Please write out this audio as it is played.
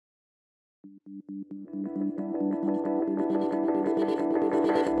Hello,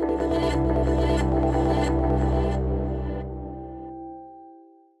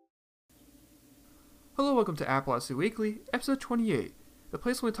 welcome to Appleosity Weekly, episode 28, the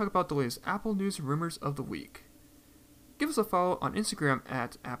place where we talk about the latest Apple news and rumors of the week. Give us a follow on Instagram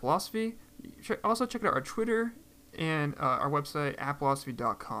at Appleosity. Also check out our Twitter and our website,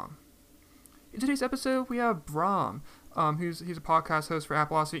 appleosity.com. In today's episode, we have Brahm, he's a podcast host for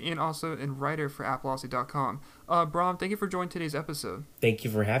Appleosity and also a writer for appleosity.com. Brahm, thank you for joining today's episode. Thank you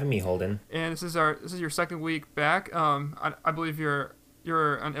for having me, Holden. And this is your second week back. I believe you're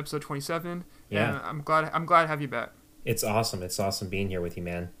on episode 27. Yeah. And I'm glad to have you back. It's awesome. It's awesome being here with you,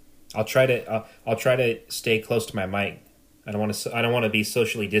 man. I'll try to stay close to my mic. I don't want to be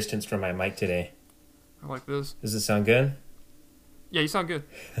socially distanced from my mic today. I like this. Does it sound good? Yeah, you sound good.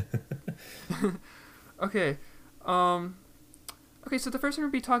 Okay. Okay, so the first thing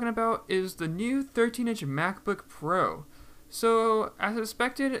we'll be talking about is the new 13-inch MacBook Pro. So, as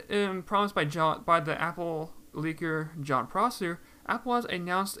expected and promised by the Apple leaker Jon Prosser, Apple has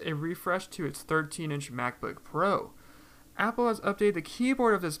announced a refresh to its 13-inch MacBook Pro. Apple has updated the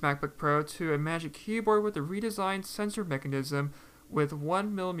keyboard of this MacBook Pro to a Magic Keyboard with a redesigned sensor mechanism with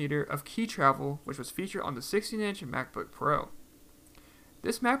 1mm of key travel, which was featured on the 16-inch MacBook Pro.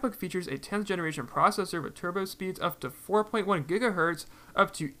 This MacBook features a 10th generation processor with turbo speeds up to 4.1 GHz,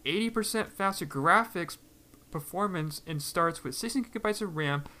 up to 80% faster graphics performance, and starts with 16 GB of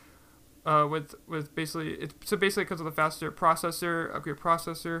RAM. Basically because of the faster processor, upgrade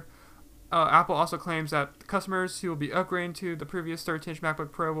processor. Apple also claims that customers who will be upgrading to the previous 13-inch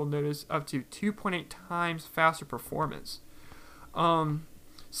MacBook Pro will notice up to 2.8 times faster performance.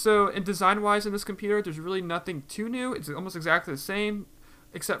 So in design-wise in this computer, there's really nothing too new. It's almost exactly the same,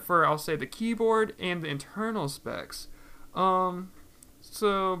 except for, I'll say, the keyboard and the internal specs. So,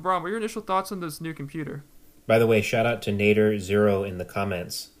 Brahm, what are your initial thoughts on this new computer? By the way, shout out to Nader0 in the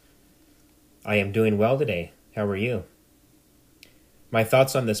comments. I am doing well today. How are you? My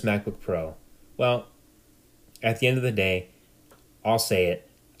thoughts on this MacBook Pro. Well, at the end of the day, I'll say it.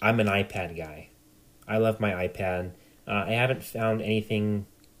 I'm an iPad guy. I love my iPad. I haven't found anything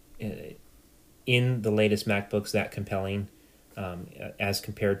in the latest MacBooks that compelling as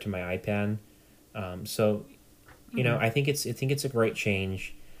compared to my iPad. So, you know, I think it's a great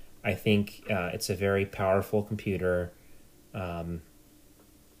change. I think it's a very powerful computer. These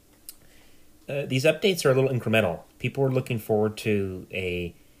updates are a little incremental. People are looking forward to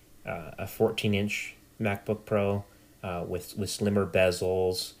a 14-inch MacBook Pro with slimmer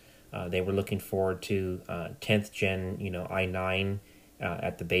bezels. They were looking forward to 10th gen, i9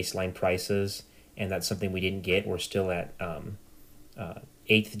 at the baseline prices, and that's something we didn't get. We're still at 8th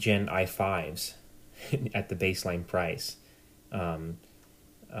gen i5s at the baseline price.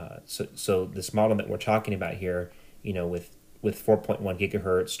 So this model that we're talking about here, with 4.1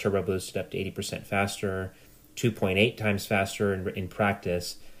 gigahertz, turbo boosted up to 80% faster, 2.8 times faster in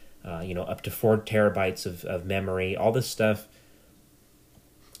practice, up to 4 terabytes of memory. All this stuff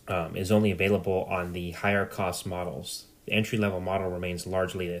is only available on the higher cost models. The entry-level model remains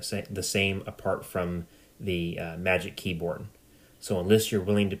largely the same apart from the Magic Keyboard. So unless you're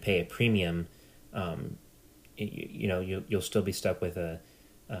willing to pay a premium, you'll still be stuck with a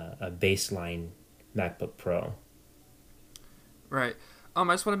baseline MacBook Pro. Right. I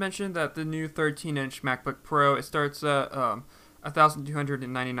just want to mention that the new 13-inch MacBook Pro, it starts at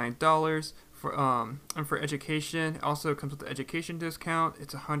 $1,299 and for education. It also comes with the education discount.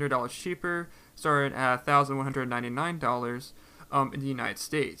 It's $100 cheaper, starting at $1,199 in the United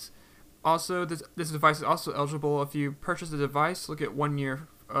States. Also, this device is also eligible if you purchase the device. Look at 1 year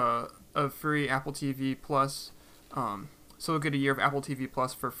of free Apple TV Plus. So you'll get a year of Apple TV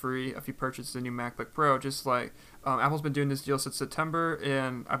Plus for free if you purchase the new MacBook Pro. Just like Apple's been doing this deal since September,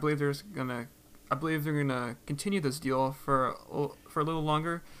 and I believe they're gonna continue this deal for a little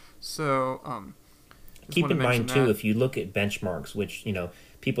longer. So keep in mind too, if you look at benchmarks, which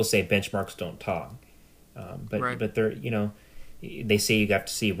people say benchmarks don't talk, but they're they say you have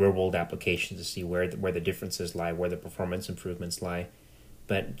to see real world applications to see where the differences lie, where the performance improvements lie.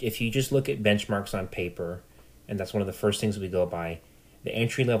 But if you just look at benchmarks on paper, and that's one of the first things we go by, the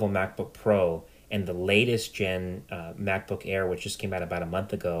entry-level MacBook Pro and the latest gen MacBook Air, which just came out about a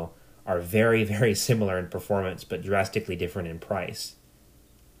month ago, are very, very similar in performance, but drastically different in price.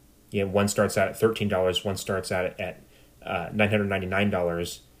 One starts out at $13, one starts out at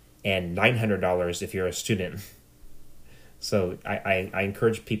 $999, and $900 if you're a student. So I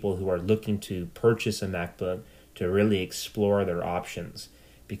encourage people who are looking to purchase a MacBook to really explore their options,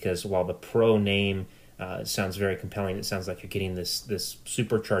 because while the Pro name It sounds very compelling. It sounds like you're getting this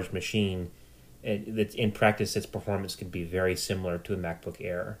supercharged machine. That in practice, its performance could be very similar to a MacBook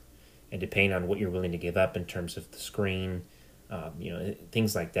Air, and depending on what you're willing to give up in terms of the screen,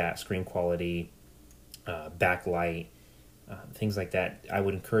 things like that, screen quality, backlight, things like that. I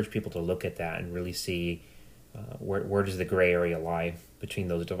would encourage people to look at that and really see where does the gray area lie between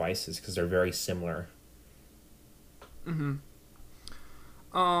those devices, because they're very similar. Mm-hmm.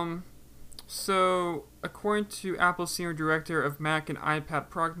 So, according to Apple's Senior Director of Mac and iPad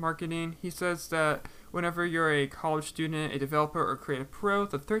Product Marketing, he says that whenever you're a college student, a developer, or creative pro,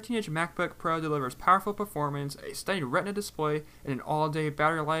 the 13-inch MacBook Pro delivers powerful performance, a stunning Retina display, and an all-day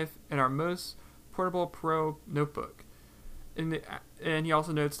battery life, and our most portable Pro notebook. And he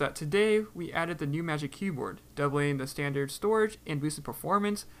also notes that today we added the new Magic Keyboard, doubling the standard storage and boosted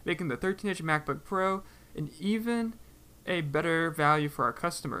performance, making the 13-inch MacBook Pro an even a better value for our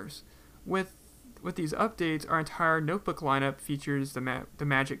customers. With these updates, our entire notebook lineup features the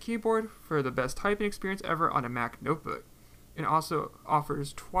Magic Keyboard for the best typing experience ever on a Mac notebook. It also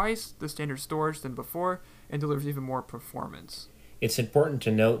offers twice the standard storage than before and delivers even more performance. It's important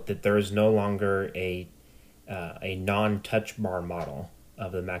to note that there is no longer a non-touch bar model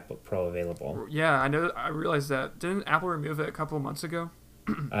of the MacBook Pro available. Yeah, I know. I realized that. Didn't Apple remove it a couple of months ago?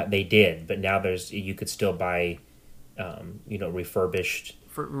 They did, but now you could still buy, refurbished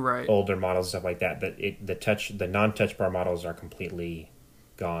older models, stuff like that. But the non-touch bar models are completely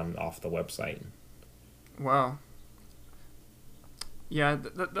gone off the website. Wow. Yeah,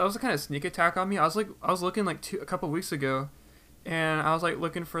 that was a kind of sneak attack on me. I was looking a couple of weeks ago, and I was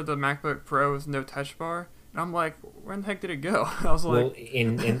looking for the MacBook Pro with no touch bar. And I'm like, where in the heck did it go? I was well,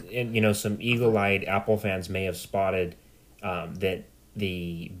 in some eagle-eyed Apple fans may have spotted that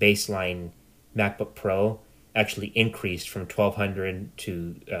the baseline MacBook Pro actually increased from $1,200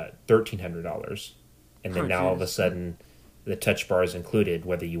 to $1,300, and then now all of a sudden the touch bar is included,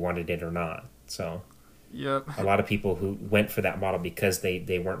 whether you wanted it or not. So, yep. A lot of people who went for that model because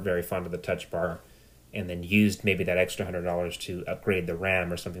they weren't very fond of the touch bar, and then used maybe that extra $100 to upgrade the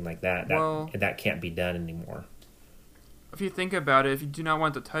RAM or something like that. That can't be done anymore. If you think about it, if you do not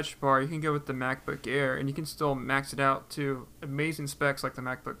want the touch bar, you can go with the MacBook Air, and you can still max it out to amazing specs like the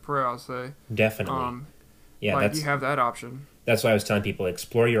MacBook Pro, I'll say. Definitely. You have that option. That's why I was telling people,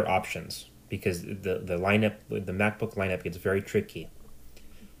 explore your options, because the MacBook lineup gets very tricky.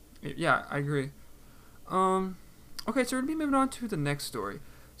 Yeah, I agree. Okay, so we're going to be moving on to the next story.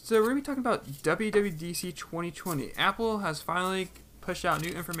 So we're going to be talking about WWDC 2020. Apple has finally pushed out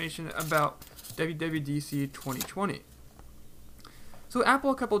new information about WWDC 2020. So Apple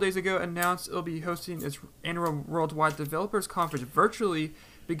a couple of days ago announced it'll be hosting its annual Worldwide Developers Conference virtually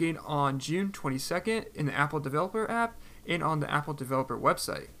beginning on June 22nd in the Apple Developer app and on the Apple Developer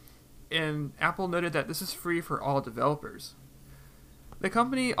website. And Apple noted that this is free for all developers. The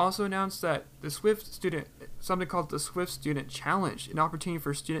company also announced that something called the Swift Student Challenge, an opportunity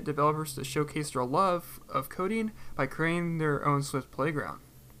for student developers to showcase their love of coding by creating their own Swift Playground.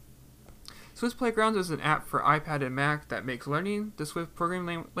 Swift Playground is an app for iPad and Mac that makes learning the Swift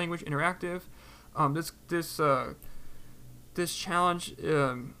programming language interactive. This challenge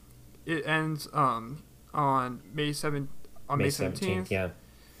it ends on May 17th. Yeah.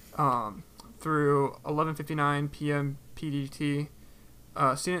 Through 11:59 p.m. PDT.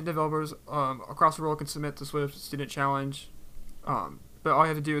 Student developers across the world can submit the Swift Student Challenge, but all you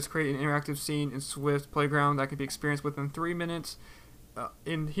have to do is create an interactive scene in Swift Playground that can be experienced within 3 minutes.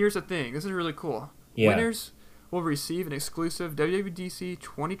 And here's the thing, this is really cool. Yeah. Winners will receive an exclusive WWDC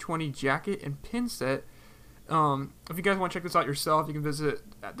 2020 jacket and pin set. If you guys want to check this out yourself, you can visit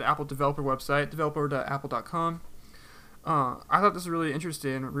the Apple Developer website, developer.apple.com. I thought this was a really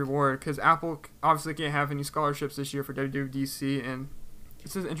interesting reward because Apple obviously can't have any scholarships this year for WWDC, and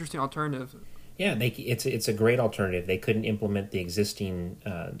this is an interesting alternative. Yeah, it's a great alternative. They couldn't implement the existing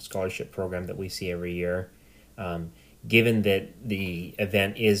scholarship program that we see every year. Given that the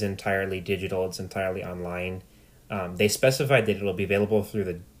event is entirely digital, it's entirely online. They specified that it'll be available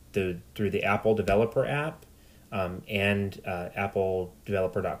through the Apple Developer app and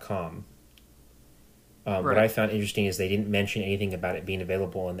appledeveloper.com. Right. What I found interesting is they didn't mention anything about it being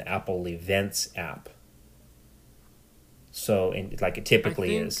available in the Apple Events app. So, like it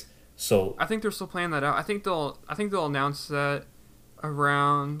typically is. So I think they're still playing that out. I think they'll announce that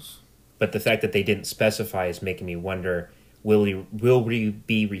around. But the fact that they didn't specify is making me wonder: will we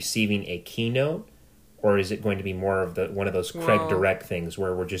be receiving a keynote, or is it going to be more of one of those Craig Direct things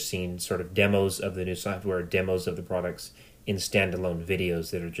where we're just seeing sort of demos of the new software, demos of the products in standalone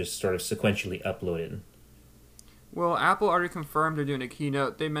videos that are just sort of sequentially uploaded? Well, Apple already confirmed they're doing a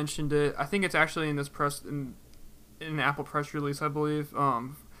keynote. They mentioned it. I think it's actually in this in an Apple press release, I believe.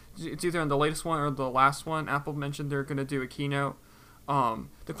 It's either in the latest one or the last one. Apple mentioned they're going to do a keynote.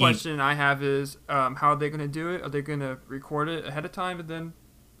 The question I have is, how are they going to do it? Are they going to record it ahead of time and then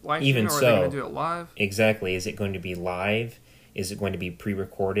live stream, or are they going to do it live? Exactly. Is it going to be live? Is it going to be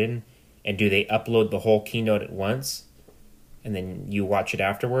pre-recorded? And do they upload the whole keynote at once, and then you watch it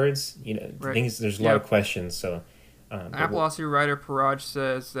afterwards? Right. There's a lot of questions. So, Apple Aussie writer Paraj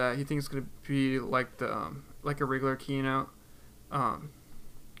says that he thinks it's going to be like a regular keynote.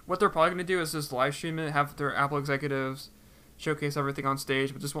 What they're probably going to do is just live stream it, have their Apple executives showcase everything on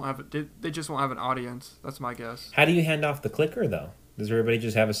stage, but they just won't have an audience. That's my guess. How do you hand off the clicker though? Does everybody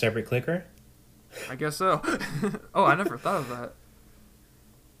just have a separate clicker? I guess so. Oh, I never thought of that.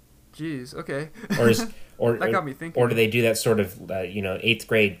 Jeez. Okay. Or that got me thinking. Or do they do that sort of 8th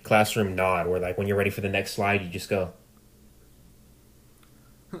grade classroom nod, where like when you're ready for the next slide, you just go.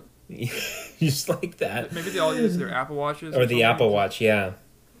 Just like that. Maybe they all use their Apple Watches. Or the Apple Watch, yeah.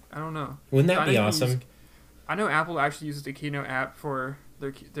 I don't know. Wouldn't that be awesome? I know Apple actually uses the Keynote app for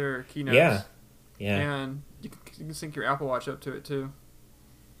their keynotes. Yeah. And you can sync your Apple Watch up to it too.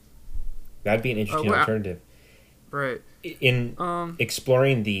 That'd be an interesting alternative. Right. In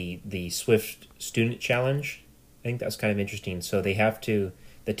exploring the Swift Student Challenge, I think that's kind of interesting. So they have to.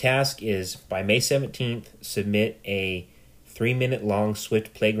 The task is by May 17th, submit a 3-minute long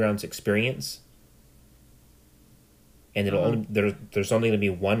Swift Playgrounds experience, and there's only going to be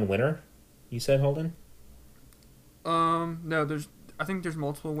one winner. You said, Holden? No, I think there's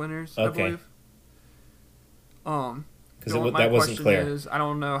multiple winners. Okay. I believe. Because that wasn't clear. I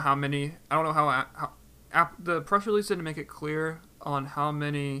don't know how many. I don't know how the press release didn't make it clear on how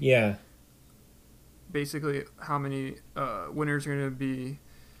many. Yeah. Basically, how many winners are going to be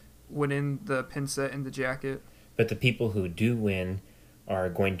winning the pin set and the jacket. But the people who do win are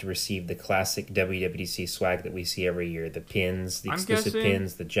going to receive the classic WWDC swag that we see every year: the pins, the exclusive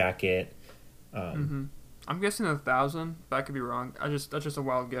pins, the jacket. I'm guessing 1,000, but I could be wrong. That's just a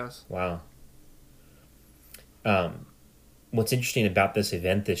wild guess. Wow. What's interesting about this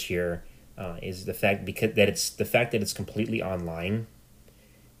event this year is the fact that it's completely online.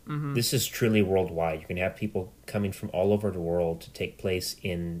 Mm-hmm. This is truly worldwide. You're going to have people coming from all over the world to take place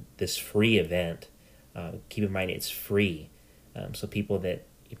in this free event. Keep in mind it's free, so people that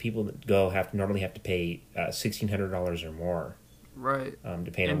go normally have to pay $1,600 or more. Right.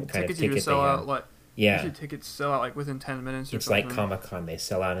 Depending on what kind of ticket they have. Usually tickets sell out within 10 minutes. It's like Comic-Con; they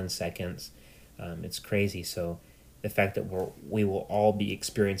sell out in seconds. It's crazy. So the fact that we will all be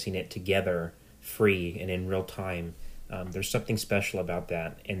experiencing it together, free and in real time, there's something special about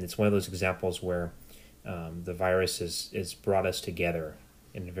that, and it's one of those examples where the virus has brought us together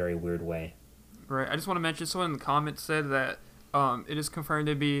in a very weird way. Right. I just want to mention someone in the comments said that it is confirmed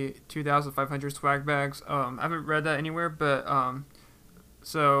to be 2,500 swag bags. I haven't read that anywhere, but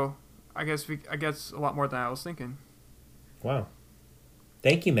so I guess a lot more than I was thinking. Wow.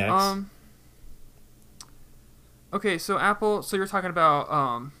 Thank you, Max. Okay, so Apple. So you're talking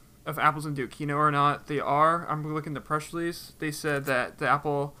about if Apple's gonna do a keynote or not. They are. I'm looking at the press release. They said that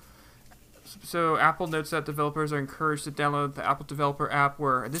Apple notes that developers are encouraged to download the Apple Developer app,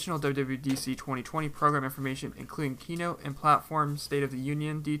 where additional WWDC 2020 program information, including keynote and platform State of the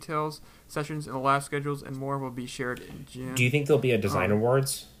Union details, sessions and live schedules, and more, will be shared in June. Do you think there'll be a design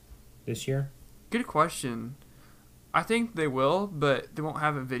awards this year? Good question. I think they will, but they won't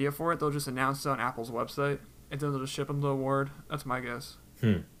have a video for it. They'll just announce it on Apple's website, and then they'll just ship them the award. That's my guess.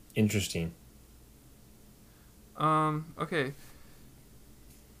 Interesting. Okay.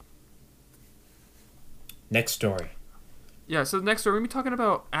 Next story. Yeah, so the next story, we're going to be talking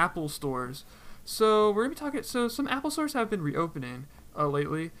about Apple stores. So some Apple stores have been reopening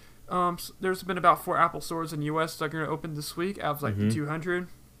lately. There's been about 4 Apple stores in the U.S. that are going to open this week out of the 200.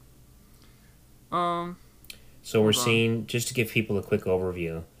 So we're seeing, just to give people a quick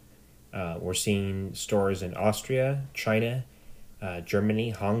overview, we're seeing stores in Austria, China,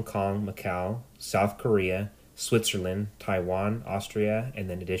 Germany, Hong Kong, Macau, South Korea, Switzerland, Taiwan, Austria, and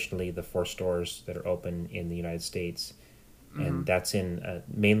then additionally the 4 stores that are open in the United States. And that's in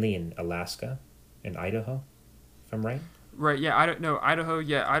mainly in Alaska and Idaho, if I'm right? Right, yeah, Idaho.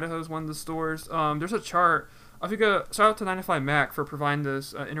 Yeah, Idaho's one of the stores. There's a chart. I think shout out to 9to5Mac for providing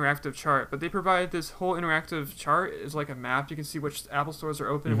this interactive chart, but they provide this whole interactive chart is like a map. You can see which Apple stores are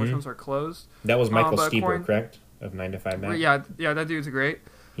open and which ones are closed. That was Michael Stieber, correct? Of 9to5Mac? Yeah, that dude's great.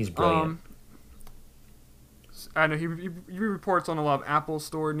 He's brilliant. I know he reports on a lot of Apple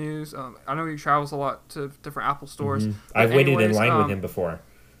store news. I know he travels a lot to different Apple stores. I've waited in line with him before.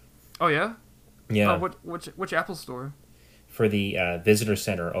 Oh yeah? Yeah. Which Apple store? For the visitor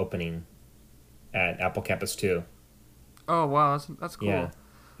center opening at Apple Campus 2. Oh wow, that's cool. Yeah,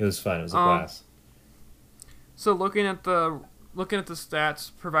 it was fun. It was a blast. So looking at the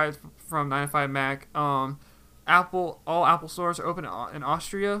stats provided from 9to5Mac, all Apple stores are open in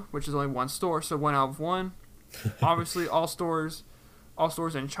Austria, which is only one store, so 1 out of 1. Obviously, all stores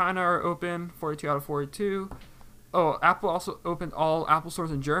in China are open, 42 out of 42. Oh, Apple also opened all Apple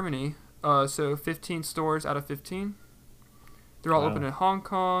stores in Germany, so 15 stores out of 15. They're all open in Hong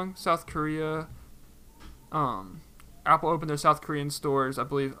Kong, South Korea. Apple opened their South Korean stores, I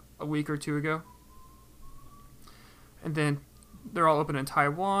believe, a week or 2 ago. And then they're all open in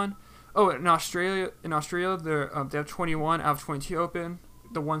Taiwan. Oh, in Australia, they have 21 out of 22 open.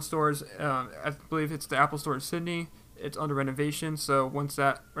 The one store is, I believe it's the Apple Store in Sydney. It's under renovation, so once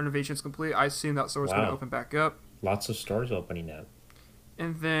that renovation is complete, I assume that store is going to open back up. Lots of stores opening up.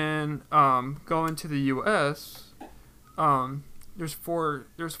 And then going to the U.S., there's four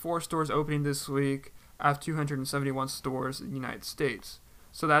stores opening this week out of 271 stores in the United States.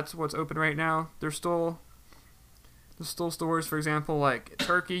 So that's what's open right now. There's still stores, for example, like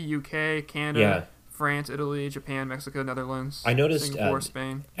Turkey, UK, Canada, France, Italy, Japan, Mexico, Netherlands. I noticed Singapore,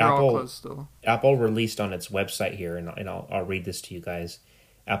 Spain. They're all closed still. Apple released on its website here, and I'll read this to you guys.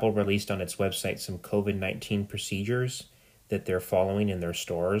 Apple released on its website some COVID-19 procedures that they're following in their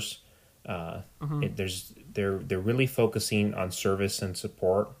stores. They're really focusing on service and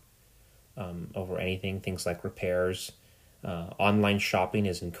support over anything, things like repairs. Online shopping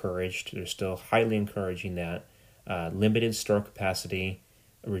is encouraged. They're still highly encouraging that. Limited store capacity,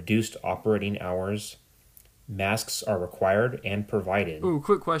 reduced operating hours, masks are required and provided. Ooh,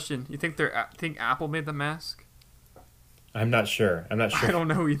 quick question. You think Apple made the mask? I'm not sure. I don't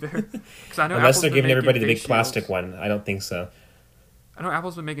know either. I know Unless they're giving everybody the big plastic one. I don't think so. I know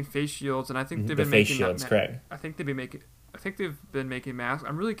Apple's been making face shields, and I think they've been making face shields. Correct. I think they've been making masks.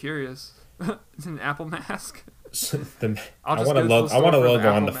 I'm really curious. Is it an Apple mask? I want a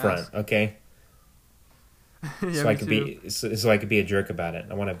logo on the front. Okay. Yeah, so I could be a jerk about it.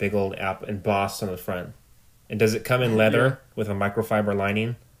 I want a big old app embossed on the front. And does it come in leather with a microfiber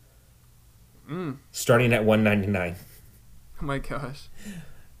lining? Starting at $199. Oh my gosh.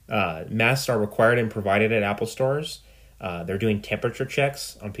 Masks are required and provided at Apple stores. They're doing temperature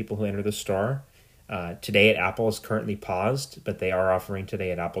checks on people who enter the store. Today at Apple is currently paused, but they are offering Today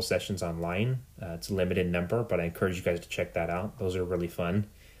at Apple sessions online. It's a limited number, but I encourage you guys to check that out. Those are really fun.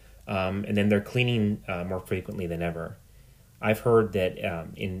 And then they're cleaning more frequently than ever. I've heard that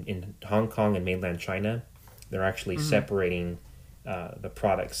in Hong Kong and mainland China, they're actually separating the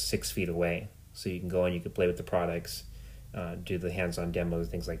products 6 feet away. So you can go and you can play with the products, do the hands-on demos,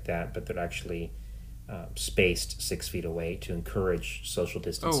 things like that, but they're actually spaced 6 feet away to encourage social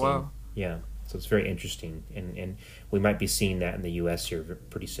distancing. Oh, wow. Yeah, so it's very interesting. And we might be seeing that in the U.S. here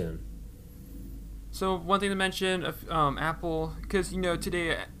pretty soon. So one thing to mention of Apple, because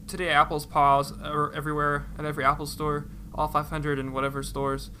today Apple's paused everywhere at every Apple store, all 500 and whatever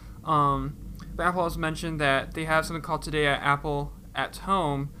stores. But Apple has mentioned that they have something called Today at Apple at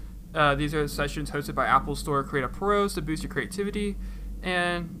Home. These are sessions hosted by Apple Store Creative Pros to boost your creativity,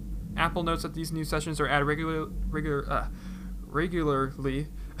 and Apple notes that these new sessions are added regularly.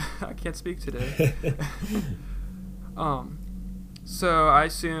 I can't speak today. So I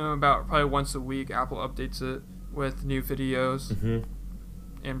assume about probably once a week Apple updates it with new videos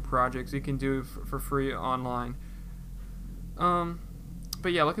and projects you can do for free online.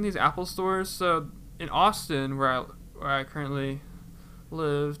 But yeah, look at these Apple stores. So in Austin, where I currently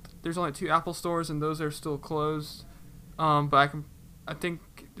lived, there's only 2 Apple stores, and those are still closed. But I think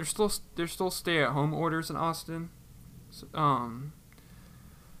there's still stay-at-home orders in Austin.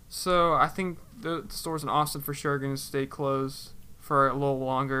 So I think the stores in Austin for sure are going to stay closed for a little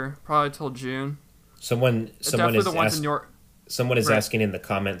longer, probably till June. Someone is asking in the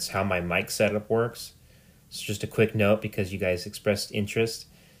comments how my mic setup works. So just a quick note, because you guys expressed interest.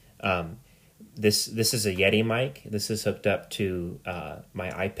 This is a Yeti mic. This is hooked up to my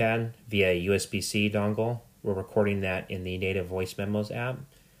iPad via USB-C dongle. We're recording that in the Native Voice Memos app.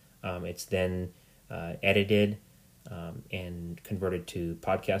 It's then edited and converted to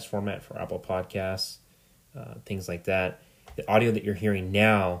podcast format for Apple Podcasts, things like that. The audio that you're hearing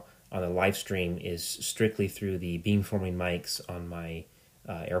now on the live stream is strictly through the beamforming mics on my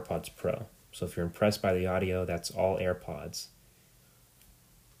AirPods Pro. So if you're impressed by the audio, that's all AirPods.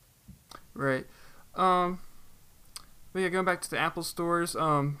 Right. But yeah, going back to the Apple stores,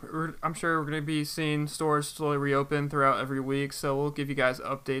 I'm sure we're going to be seeing stores slowly reopen throughout every week, so we'll give you guys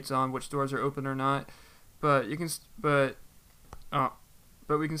updates on which stores are open or not. But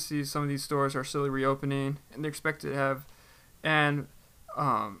but we can see some of these stores are slowly reopening, and they're expected to have, and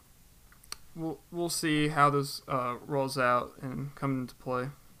we'll see how this rolls out and come into play.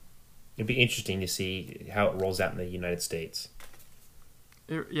 It'd be interesting to see how it rolls out in the United States.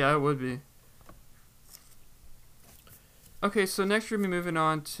 Yeah, it would be. Okay, so next we're gonna be moving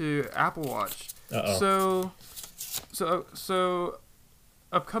on to Apple Watch. Uh-oh. So,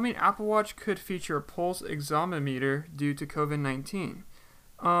 upcoming Apple Watch could feature a pulse oximeter due to COVID-19.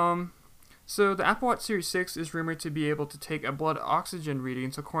 So the Apple Watch Series 6 is rumored to be able to take a blood oxygen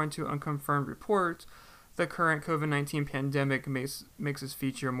reading. So according to unconfirmed reports, the current COVID-19 pandemic makes this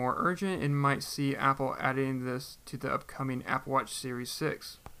feature more urgent and might see Apple adding this to the upcoming Apple Watch Series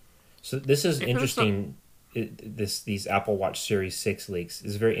 6. So this is interesting. These Apple Watch Series 6 leaks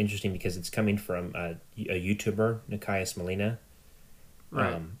is very interesting because it's coming from a YouTuber, Nikias Molina.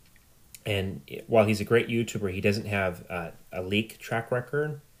 Right. And while he's a great YouTuber, he doesn't have a leak track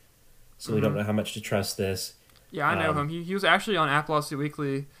record, so we don't know how much to trust this. Yeah, I know him. He was actually on Appleosity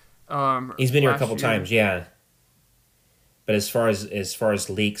Weekly. He's been here a couple times, yeah. But as far as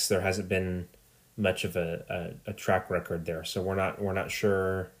leaks, there hasn't been much of a track record there, so we're not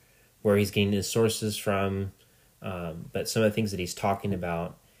sure where he's getting his sources from. But some of the things that he's talking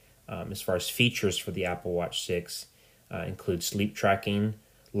about, as far as features for the Apple Watch 6, include sleep tracking,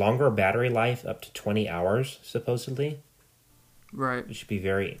 longer battery life up to 20 hours, supposedly. Right. It should be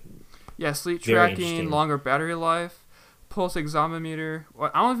very... Yeah, sleep tracking, longer battery life, pulse oximeter. Well,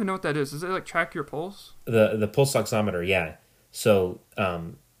 I don't even know what that is. Does it like track your pulse? The pulse oximeter, yeah. So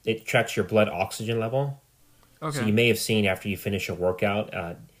it tracks your blood oxygen level. Okay. So you may have seen after you finish a workout,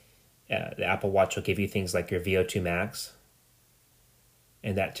 the Apple Watch will give you things like your VO2 max,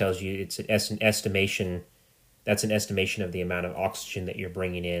 and that tells you it's an estimation. That's an estimation of the amount of oxygen that you're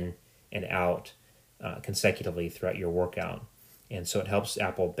bringing in and out consecutively throughout your workout. And so it helps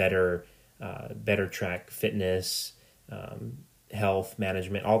Apple better track fitness, health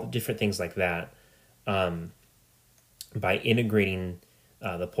management, all the different things like that. By integrating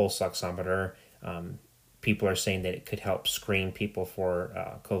the pulse oximeter, people are saying that it could help screen people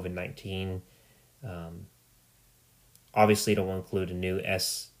for COVID-19. Obviously, it will include a new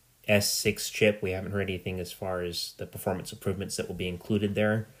S6 chip. We haven't heard anything as far as the performance improvements that will be included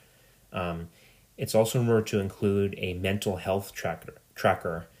there. It's also rumored to include a mental health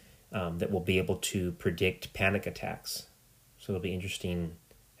tracker that will be able to predict panic attacks. So it'll be interesting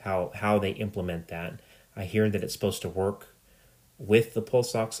how they implement that. I hear that it's supposed to work with the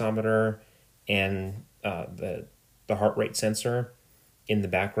pulse oximeter and the heart rate sensor in the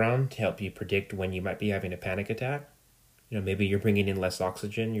background to help you predict when you might be having a panic attack. You know, maybe you're bringing in less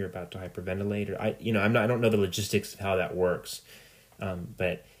oxygen, you're about to hyperventilate, or I don't know the logistics of how that works,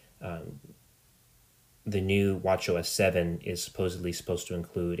 but the new watchOS 7 is supposedly supposed to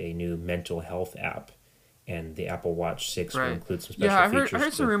include a new mental health app, and the Apple Watch 6 will include some special features. I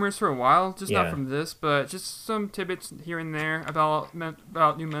heard some rumors for a while, just not from this, but just some tidbits here and there about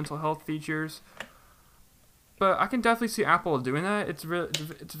new mental health features. But I can definitely see Apple doing that. It's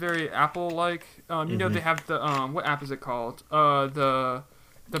very Apple-like. You know, they have the what app is it called? The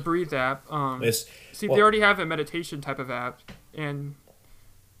Breathe app. They already have a meditation type of app, and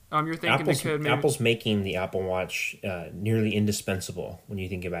you're thinking Apple's making the Apple Watch nearly indispensable when you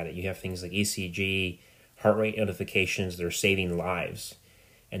think about it. You have things like ECG, heart rate notifications. They're saving lives,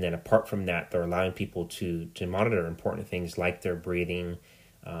 and then apart from that, they're allowing people to monitor important things like their breathing.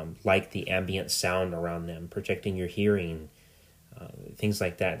 Like the ambient sound around them, protecting your hearing, things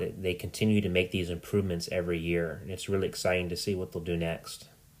like that. They continue to make these improvements every year, and it's really exciting to see what they'll do next.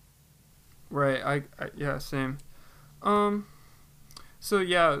 Right. Yeah, same. So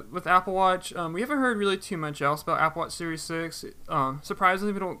yeah, with Apple Watch, we haven't heard really too much else about Apple Watch Series 6.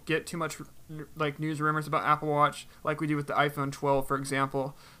 Surprisingly, we don't get too much like news rumors about Apple Watch like we do with the iPhone 12, for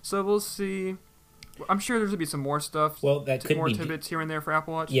example. So we'll see. I'm sure there's going to be some more stuff. Well, that could more be tidbits here and there for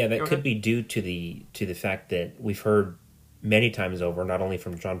Apple Watch. Yeah, that could be due to the fact that we've heard many times over, not only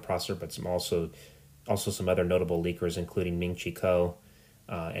from John Prosser, but also some other notable leakers, including Ming-Chi Kuo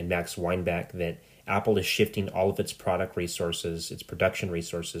and Max Weinbach, that Apple is shifting all of its product resources, its production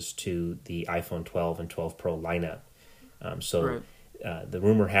resources, to the iPhone 12 and 12 Pro lineup. The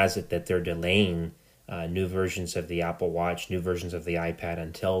rumor has it that they're delaying new versions of the Apple Watch, new versions of the iPad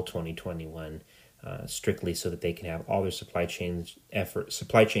until 2021. Strictly so that they can have all their supply chain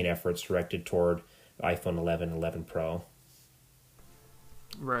efforts directed toward iPhone 11, 11 Pro.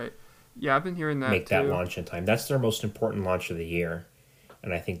 Right. Yeah, I've been hearing that. Make that launch in time. That's their most important launch of the year,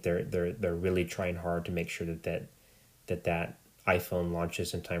 and I think they're really trying hard to make sure that iPhone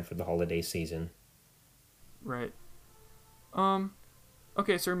launches in time for the holiday season. Right.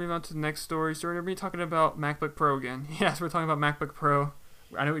 Okay, so we're moving on to the next story. So we're going to be talking about MacBook Pro again. Yes, we're talking about MacBook Pro.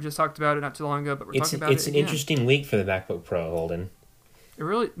 I know we just talked about it not too long ago, but we're talking about it again. It's an interesting week for the MacBook Pro, Holden. It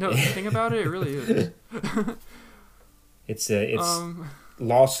really, no, think about it, it really is. It's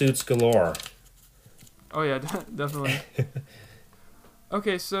lawsuits galore. Oh yeah, definitely.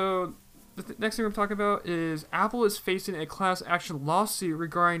 Okay, so the next thing we're talking about is Apple is facing a class action lawsuit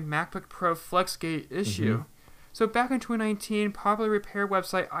regarding MacBook Pro FlexGate issue. Mm-hmm. So back in 2019, popular repair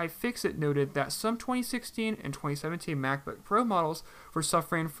website iFixit noted that some 2016 and 2017 MacBook Pro models were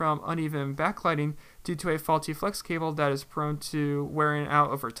suffering from uneven backlighting due to a faulty flex cable that is prone to wearing out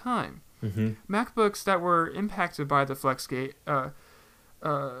over time. Mm-hmm. MacBooks that were impacted by the FlexGate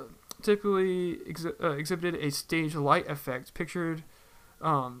typically exhibited a stage light effect, pictured,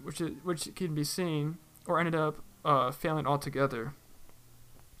 which can be seen, or ended up failing altogether.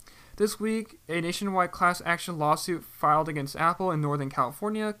 This week, a nationwide class action lawsuit filed against Apple in Northern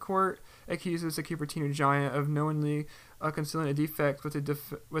California court accuses the Cupertino giant of knowingly concealing a defect with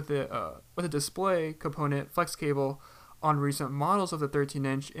a display component flex cable on recent models of the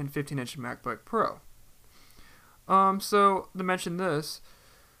 13-inch and 15-inch MacBook Pro. So, to mention this,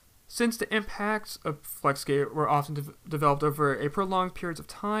 since the impacts of FlexGate were often developed over a prolonged period of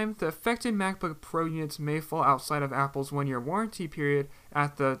time, the affected MacBook Pro units may fall outside of Apple's one-year warranty period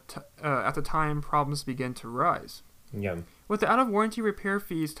at the time problems begin to rise. Yeah. With the out-of-warranty repair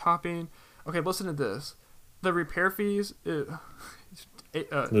fees topping... Okay, listen to this. The repair fees...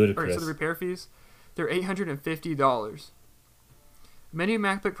 ludicrous. So the repair fees, they're $850. Many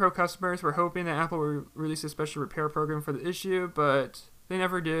MacBook Pro customers were hoping that Apple would release a special repair program for the issue, but... they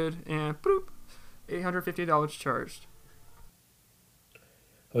never did, and boop, $850 charged.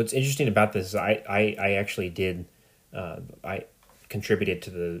 What's interesting about this is I actually did, I contributed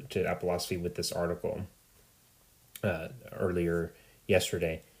to Appleosophy with this article earlier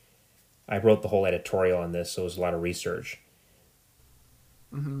yesterday. I wrote the whole editorial on this, so it was a lot of research.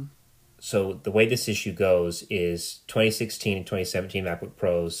 Mm-hmm. So the way this issue goes is 2016 and 2017 MacBook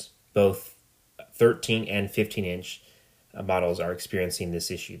Pros, both 13 and 15-inch, models are experiencing this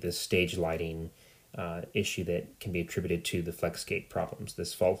issue, this stage lighting issue that can be attributed to the FlexGate problems,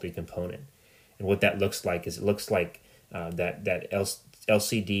 this faulty component. And what that looks like is it looks like that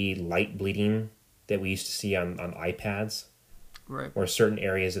LCD light bleeding that we used to see on iPads, right? Where certain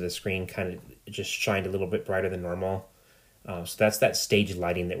areas of the screen kind of just shined a little bit brighter than normal. So that's that stage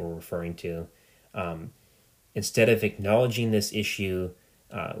lighting that we're referring to. Instead of acknowledging this issue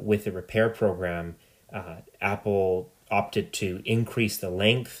with the repair program, Apple opted to increase the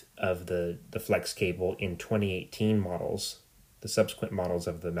length of the flex cable in 2018 models, the subsequent models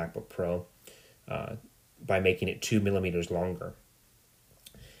of the MacBook Pro, by making it 2 millimeters longer.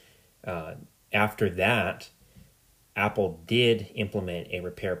 After that, Apple did implement a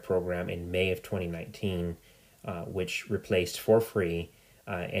repair program in May of 2019, which replaced for free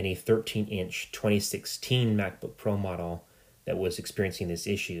any 13-inch 2016 MacBook Pro model that was experiencing these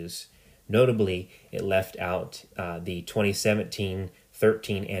issues. Notably, it left out the 2017,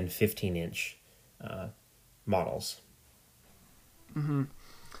 13, and 15-inch models. Mm-hmm.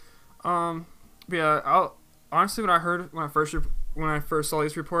 Yeah. Honestly, when I first saw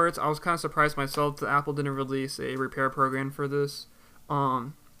these reports, I was kind of surprised myself that Apple didn't release a repair program for this.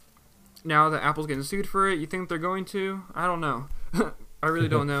 Now that Apple's getting sued for it, you think they're going to? I don't know. I really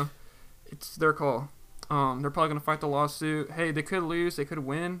don't know. It's their call. They're probably going to fight the lawsuit. Hey, they could lose, they could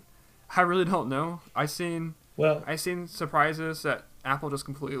win. I really don't know. I've seen surprises that Apple just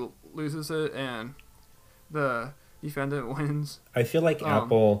completely loses it and the defendant wins. I feel like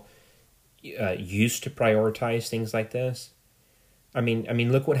Apple used to prioritize things like this. I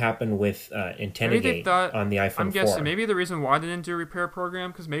mean, look what happened with Intendagate on the iPhone 4. I'm guessing maybe the reason why they didn't do a repair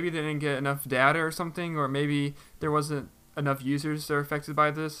program because maybe they didn't get enough data or something, or maybe there wasn't enough users that are affected by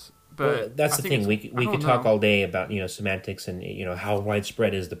this. But that's the thing. We could talk all day about semantics and how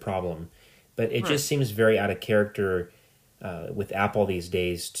widespread is the problem, but it just seems very out of character with Apple these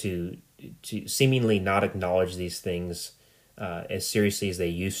days to seemingly not acknowledge these things as seriously as they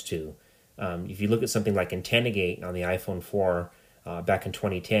used to. If you look at something like Intendagate on the iPhone 4 back in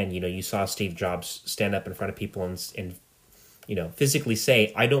 2010, you saw Steve Jobs stand up in front of people and physically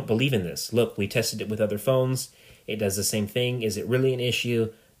say, "I don't believe in this. Look, we tested it with other phones. It does the same thing. Is it really an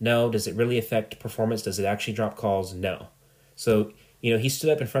issue? No. Does it really affect performance? Does it actually drop calls? No." So, he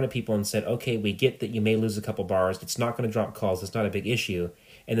stood up in front of people and said, okay, we get that you may lose a couple bars. It's not going to drop calls. It's not a big issue.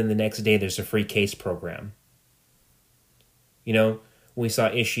 And then the next day there's a free case program. We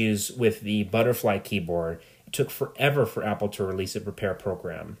saw issues with the Butterfly keyboard. It took forever for Apple to release a repair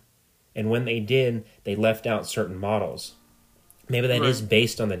program. And when they did, they left out certain models. Maybe that is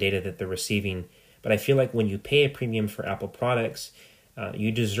based on the data that they're receiving. But I feel like when you pay a premium for Apple products,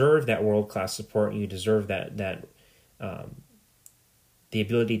 you deserve that world-class support. You deserve that the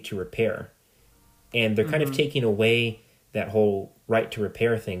ability to repair. And they're kind of taking away that whole right to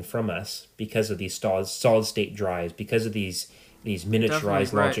repair thing from us because of these solid-state drives, because of these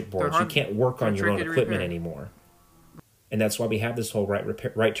miniaturized logic boards. You can't work on your own equipment anymore. And that's why we have this whole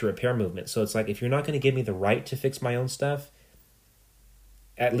right to repair movement. So it's like, if you're not going to give me the right to fix my own stuff,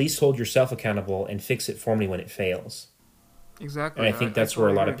 at least hold yourself accountable and fix it for me when it fails. Exactly. And I think that's where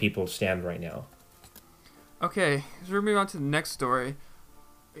a lot of people stand right now. Okay, so we're moving on to the next story.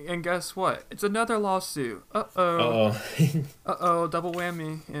 And guess what? It's another lawsuit. Uh-oh, double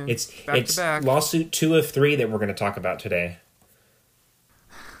whammy. And it's back to back. Lawsuit 2 of 3 that we're going to talk about today.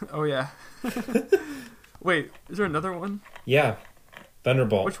 Oh, yeah. Wait, is there another one? Yeah,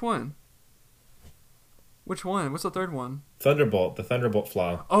 Thunderbolt. Which one? What's the third one? Thunderbolt, the Thunderbolt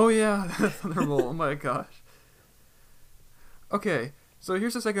flaw. Oh, yeah, Thunderbolt. Oh, my gosh. Okay, so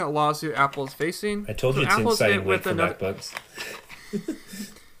here's the second lawsuit Apple's facing. I told you it's inciting weight for MacBooks.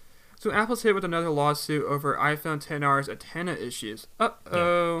 So Apple's hit with another lawsuit over iPhone XR's antenna issues.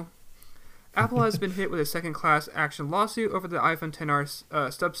 Uh-oh. Yeah. Apple has been hit with a second class action lawsuit over the iPhone XR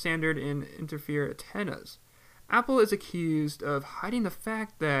substandard in interfere antennas. Apple is accused of hiding the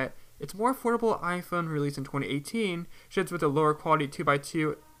fact that its more affordable iPhone released in 2018 ships with a lower quality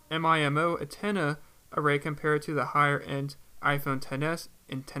 2x2 MIMO antenna array compared to the higher end iPhone XS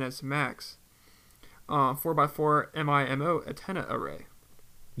and XS Max 4x4 MIMO antenna array.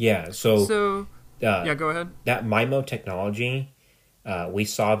 Yeah, so yeah, go ahead. That MIMO technology, we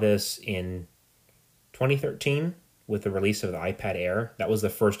saw this in 2013 with the release of the iPad Air. That was the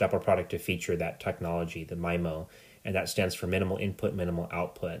first Apple product to feature that technology, the MIMO, and that stands for minimal input, minimal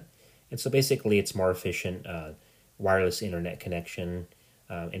output. And so basically it's more efficient wireless internet connection.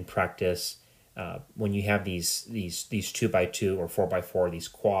 In practice, when you have these 2x2 or 4x4, these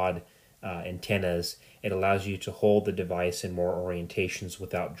quad antennas, it allows you to hold the device in more orientations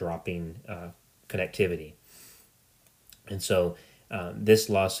without dropping connectivity. And so this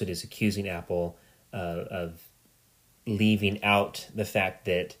lawsuit is accusing Apple of leaving out the fact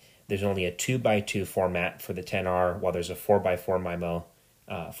that there's only a 2x2 format for the XR, while there's a 4x4 MIMO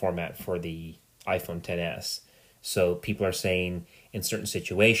format for the iPhone XS. So people are saying in certain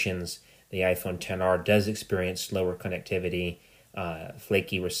situations, the iPhone XR does experience slower connectivity,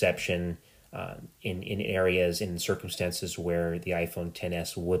 flaky reception in areas, in circumstances where the iPhone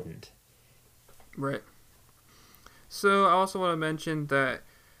XS wouldn't. Right. So I also want to mention that,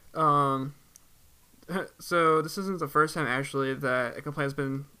 so this isn't the first time actually that a complaint has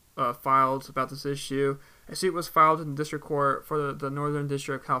been filed about this issue. A suit was filed in the district court for the Northern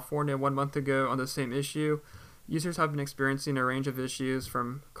District of California 1 month ago on the same issue. Users have been experiencing a range of issues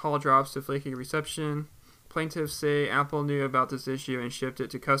from call drops to flaky reception. Plaintiffs say Apple knew about this issue and shipped it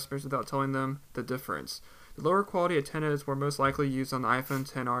to customers without telling them the difference. The lower quality antennas were most likely used on the iPhone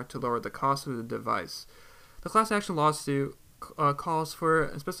XR to lower the cost of the device. The class action lawsuit calls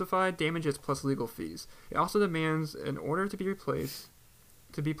for specified damages plus legal fees. It also demands an order to be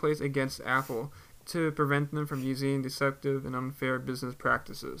placed against Apple to prevent them from using deceptive and unfair business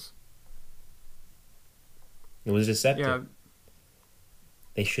practices. It was deceptive. Yeah.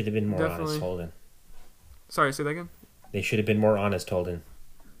 They should have been more honest, Holden. Sorry, say that again? They should have been more honest, Holden.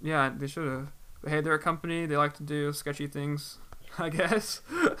 Yeah, they should have. But hey, they're a company. They like to do sketchy things, I guess.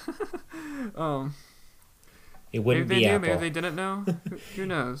 It wouldn't be Apple. Maybe they didn't know. Who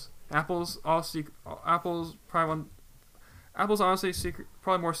knows? Apple's honestly probably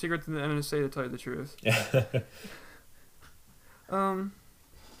more secret than the NSA, to tell you the truth.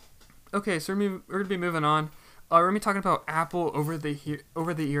 Okay, so we're gonna be moving on. We're gonna be talking about Apple over the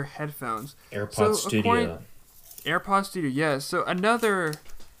ear headphones. AirPods Studio. AirPods Studio, yes. So another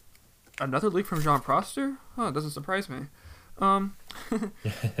leak from Jon Prosser? Oh, it doesn't surprise me.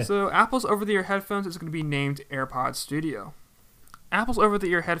 So Apple's over-the-ear headphones is going to be named AirPods Studio. Apple's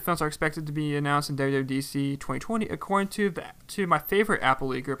over-the-ear headphones are expected to be announced in WWDC 2020, according to my favorite Apple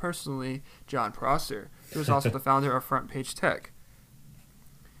leaker personally, Jon Prosser, who is also the founder of Front Page Tech.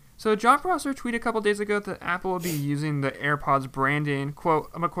 So Jon Prosser tweeted a couple days ago that Apple will be using the AirPods branding. Quote,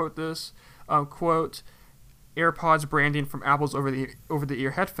 I'm going to quote this. Quote, AirPods branding from Apple's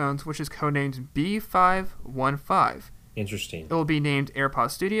over-the-ear headphones, which is codenamed B515. Interesting. It will be named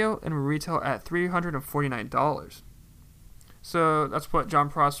AirPods Studio and will retail at $349. So that's what Jon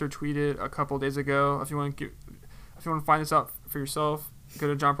Prosser tweeted a couple days ago. If you want to find this out for yourself, go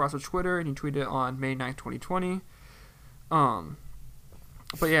to Jon Prosser's Twitter, and he tweeted it on May 9th, 2020.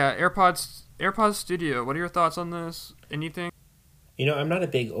 But yeah, AirPods Studio. What are your thoughts on this? Anything? I'm not a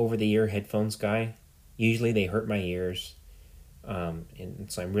big over-the-ear headphones guy. Usually they hurt my ears.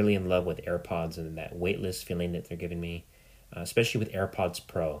 And so I'm really in love with AirPods and that weightless feeling that they're giving me, especially with AirPods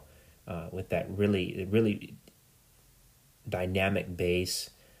Pro, with that really dynamic bass,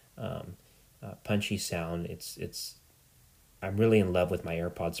 punchy sound. I'm really in love with my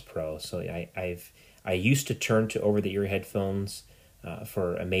AirPods Pro. So I used to turn to over-the-ear headphones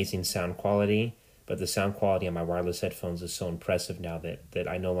for amazing sound quality, but the sound quality on my wireless headphones is so impressive now that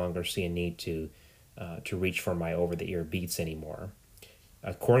I no longer see a need to reach for my over-the-ear Beats anymore.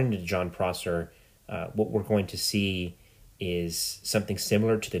 According to Jon Prosser, what we're going to see is something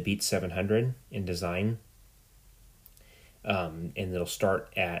similar to the Beats 700 in design, and it'll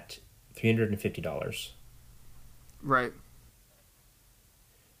start at $350. Right.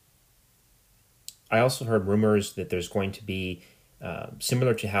 I also heard rumors that there's going to be,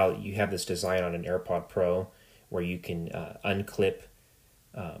 similar to how you have this design on an AirPod Pro, where you can unclip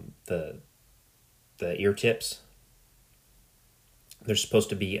the ear tips. There's supposed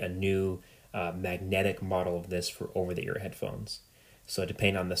to be a new magnetic model of this for over-the-ear headphones. So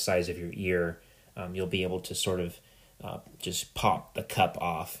depending on the size of your ear, you'll be able to sort of just pop the cup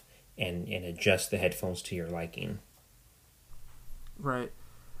off and adjust the headphones to your liking. Right.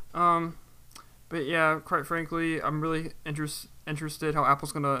 But yeah, quite frankly, I'm really interested how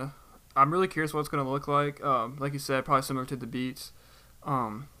Apple's gonna. I'm really curious what it's gonna look like. Like you said, probably similar to the Beats.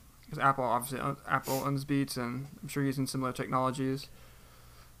 Because Apple owns Beats, and I'm sure using similar technologies.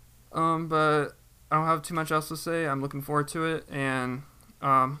 But I don't have too much else to say. I'm looking forward to it, and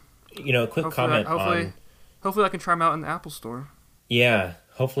a quick comment on. Hopefully, I can try them out in the Apple Store. Yeah,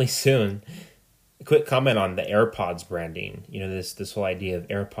 hopefully soon. A quick comment on the AirPods branding. This whole idea of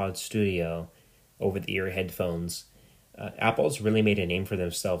AirPods Studio, over-the-ear headphones. Apple's really made a name for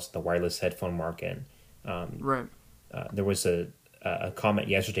themselves in the wireless headphone market. Right. There was a comment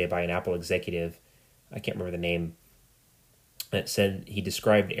yesterday by an Apple executive, I can't remember the name, that said he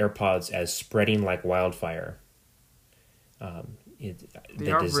described AirPods as spreading like wildfire.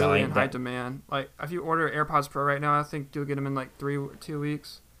 They are really in high demand. Like, if you order AirPods Pro right now, I think you'll get them in like 2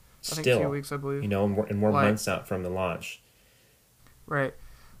 weeks. I think 2 weeks, I believe. And more months out from the launch. Right.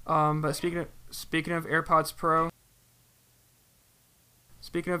 But speaking of AirPods Pro,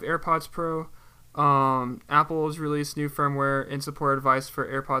 Apple has released new firmware and support advice for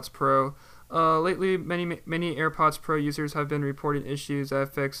AirPods Pro. Lately, many AirPods Pro users have been reporting issues that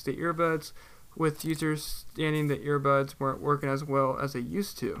affects the earbuds, with users stating the earbuds weren't working as well as they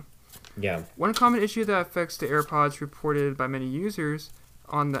used to. Yeah. One common issue that affects the AirPods reported by many users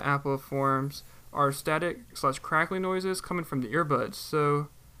on the Apple forums are static/crackling noises coming from the earbuds. So,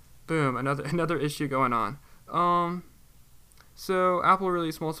 boom, another issue going on. So Apple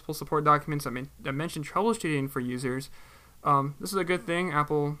released multiple support documents that mention troubleshooting for users. This is a good thing.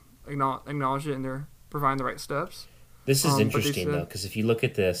 Apple acknowledged it and they're providing the right steps. This is interesting though, because if you look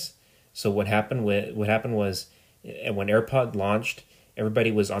at this, so what happened was when AirPod launched, everybody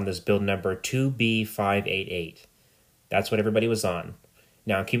was on this build number 2B588. That's what everybody was on.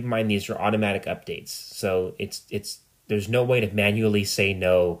 Now keep in mind these are automatic updates, so there's no way to manually say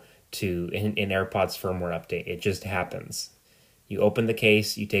no to an AirPods firmware update. It just happens. You open the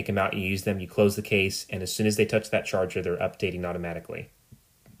case, you take them out, you use them, you close the case, and as soon as they touch that charger, they're updating automatically.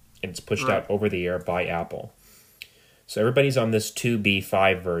 And it's pushed out over the air by Apple. So everybody's on this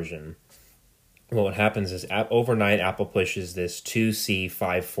 2B5 version. Well, what happens is overnight Apple pushes this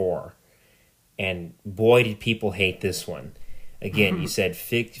 2C54. And boy, did people hate this one. Again, you said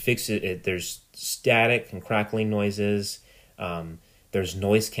fix it. There's static and crackling noises. There's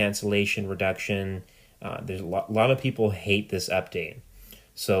noise cancellation reduction. There's a lot of people hate this update.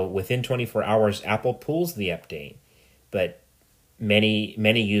 So within 24 hours, Apple pulls the update. But many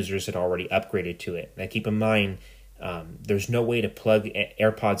users had already upgraded to it. Now keep in mind, there's no way to plug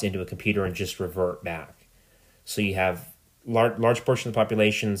AirPods into a computer and just revert back. So you have large portion of the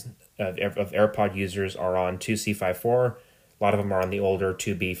population of AirPod users are on 2C54. A lot of them are on the older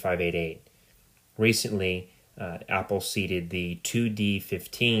 2B588. Recently, Apple seeded the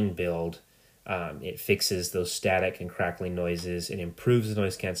 2D15 build. It fixes those static and crackling noises. It improves the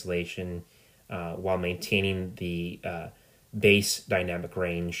noise cancellation while maintaining the bass dynamic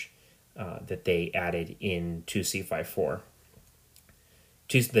range that they added in 2C54.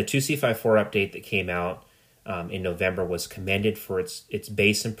 The 2C54 update that came out in November was commended for its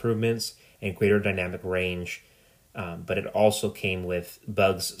bass improvements and greater dynamic range, but it also came with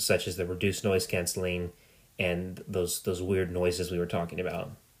bugs such as the reduced noise canceling and those weird noises we were talking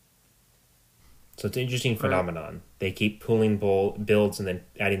about. So it's an interesting phenomenon. They keep pulling builds and then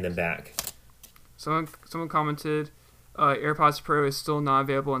adding them back. Someone commented, AirPods Pro is still not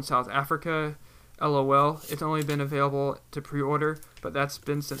available in South Africa. LOL. It's only been available to pre-order, but that's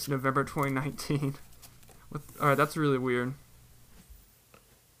been since November 2019. Alright, that's really weird.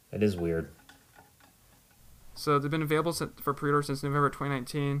 That is weird. So they've been available for pre-order since November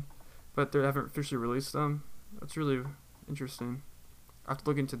 2019, but they haven't officially released them. That's really interesting. I have to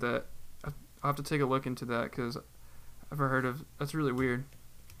look into that. I'll have to take a look into that because I've never heard of. That's really weird.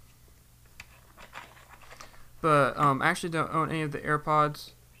 But I actually don't own any of the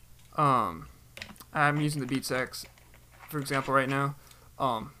AirPods. I'm using the Beats X, for example, right now.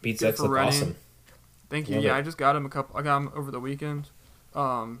 Beats X look awesome. Thank you. Yeah, I just got them I got them over the weekend.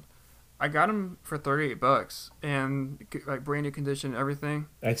 I got them for $38 and like brand new condition and everything.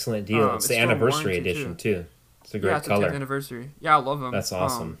 Excellent deal. It's the anniversary edition too. It's a great color. It's the 10th anniversary. Yeah, I love them. That's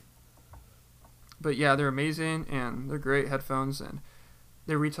awesome. But yeah, they're amazing and they're great headphones and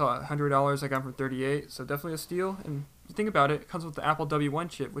they retail at $100. I got them for $38, so definitely a steal. And you think about it, it comes with the Apple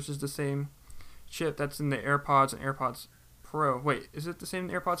W1 chip, which is the same chip that's in the AirPods and AirPods Pro. Wait, is it the same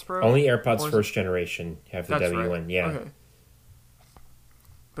AirPods Pro? Only AirPods first generation have the W1. Right. Yeah. Okay.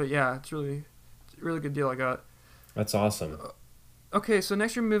 But yeah, it's a really good deal I got. That's awesome. Okay, so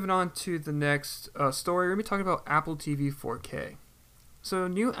next we're moving on to the next story. We're going to be talking about Apple TV 4K. So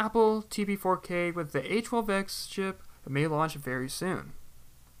new Apple TV 4K with the A12X chip may launch very soon.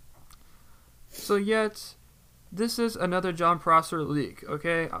 So yet, this is another Jon Prosser leak,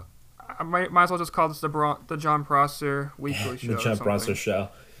 okay? I might as well just call this the Jon Prosser weekly show. The Jon Prosser show.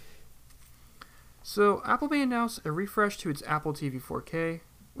 So Apple may announce a refresh to its Apple TV 4K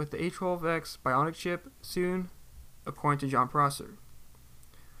with the A12X Bionic chip soon, according to Jon Prosser.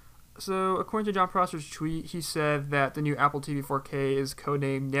 So, according to Jon Prosser's tweet, he said that the new Apple TV 4K is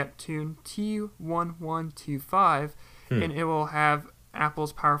codenamed Neptune T1125, and it will have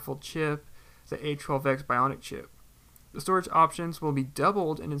Apple's powerful chip, the A12X Bionic chip. The storage options will be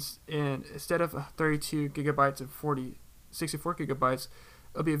doubled, and instead of 32 gigabytes and 64 gigabytes,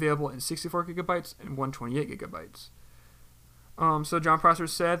 it'll be available in 64 gigabytes and 128 gigabytes. So Jon Prosser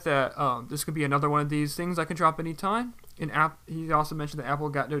said that this could be another one of these things that can drop anytime. He also mentioned that Apple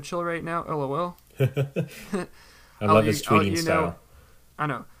got no chill right now. LOL. I love his tweeting style. I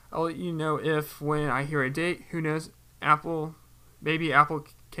know. I'll let you know when I hear a date. Who knows? Maybe Apple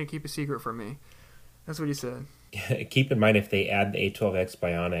can keep a secret from me. That's what he said. Keep in mind, if they add the A12X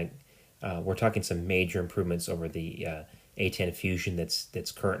Bionic, we're talking some major improvements over the A10 Fusion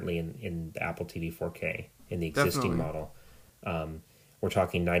that's currently in the Apple TV 4K in the existing model. We're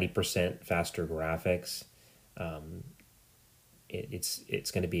talking 90% faster graphics.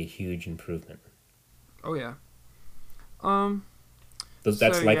 It's going to be a huge improvement. Oh yeah.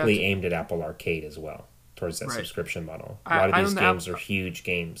 That's likely aimed at Apple Arcade as well, towards that subscription model. A lot of these games are huge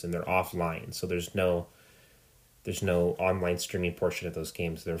games and they're offline, so there's no online streaming portion of those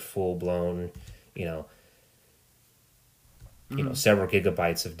games. They're full blown, several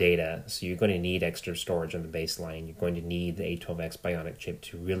gigabytes of data. So you're going to need extra storage on the baseline. You're going to need the A12X Bionic chip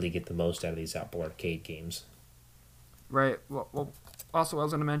to really get the most out of these Apple Arcade games. Right. Well, also what I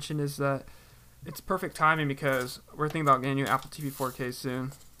was going to mention is that it's perfect timing because we're thinking about getting a new Apple TV 4K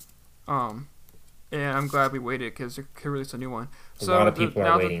soon. And I'm glad we waited because they could release a new one. A lot of people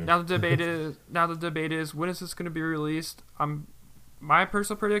are waiting. Now the debate is when is this going to be released? My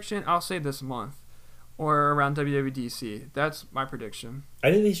personal prediction, I'll say this month or around WWDC. That's my prediction.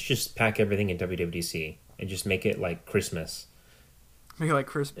 I think they should just pack everything in WWDC and just make it like Christmas. Make it like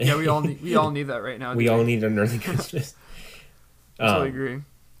Christmas. Yeah, we all need that right now. We all need an early Christmas. I totally agree.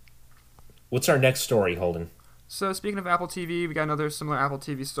 What's our next story, Holden? So speaking of Apple TV, we got another similar Apple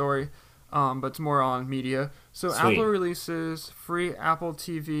TV story, but it's more on media. So Sweet. Apple releases free Apple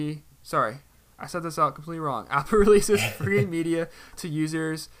TV. Sorry, I said this out completely wrong. Apple releases free media to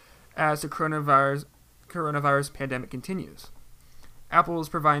users as the coronavirus pandemic continues. Apple is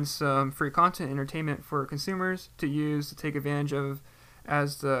providing some free content and entertainment for consumers to use to take advantage of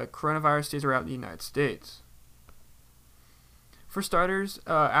as the coronavirus stays around the United States. For starters,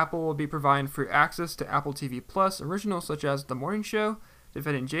 Apple will be providing free access to Apple TV Plus originals such as The Morning Show,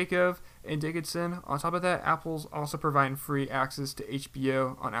 Defending Jacob, and Dickinson. On top of that, Apple's also providing free access to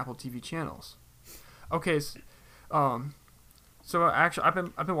HBO on Apple TV channels. Okay, so actually,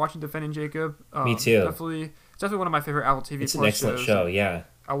 I've been watching Defending Jacob. Me too. Definitely one of my favorite Apple TV. It's an excellent show. Yeah,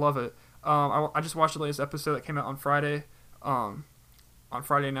 I love it. I just watched the latest episode that came out on Friday. On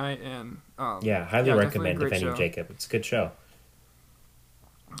Friday night, and highly recommend Defending Jacob. It's a good show.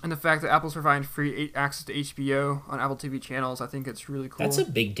 And the fact that Apple's providing free access to HBO on Apple TV channels, I think it's really cool. That's a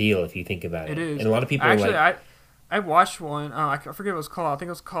big deal if you think about it. It is. And a lot of people I I watched one. I forget what it was called. I think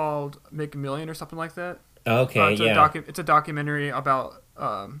it was called McMillion or something like that. Okay, it's a documentary about.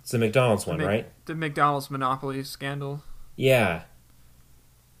 It's the McDonald's one, right? The McDonald's monopoly scandal. Yeah.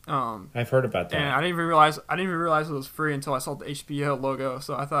 I've heard about that. And I didn't even realize it was free until I saw the HBO logo.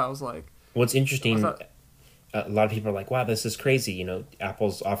 So I thought it was like. What's interesting, a lot of people are like, "Wow, this is crazy." You know,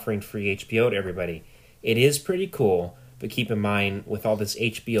 Apple's offering free HBO to everybody. It is pretty cool, but keep in mind with all this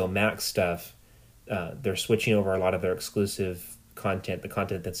HBO Max stuff, they're switching over a lot of their exclusive content, the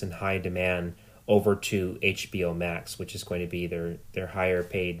content that's in high demand, over to HBO Max, which is going to be their higher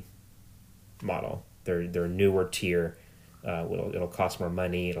paid model, their newer tier. It'll cost more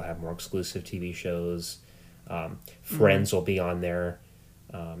money. It'll have more exclusive TV shows. Friends will be on there,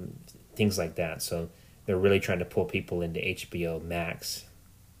 things like that. So they're really trying to pull people into HBO Max.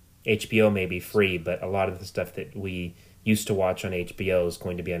 HBO may be free, but a lot of the stuff that we used to watch on HBO is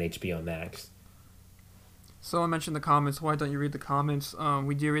going to be on HBO Max. So I mentioned the comments. Why don't you read the comments?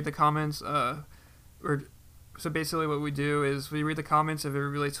 We do read the comments. So basically what we do is we read the comments. If it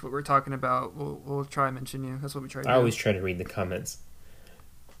relates to what we're talking about, we'll try and mention you. That's what we try to do. I always try to read the comments.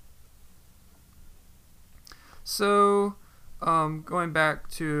 So going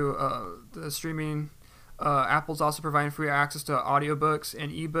back to the streaming, Apple's also providing free access to audiobooks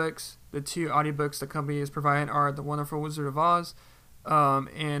and ebooks. The two audiobooks the company is providing are The Wonderful Wizard of Oz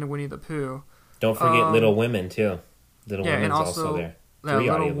and Winnie the Pooh. Don't forget Little Women, too. Little Women's also there. 3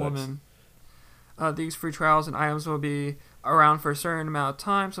 audiobooks. Woman. These free trials and items will be around for a certain amount of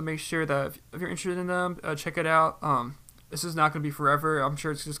time, so make sure that if you're interested in them, check it out. This is not going to be forever. I'm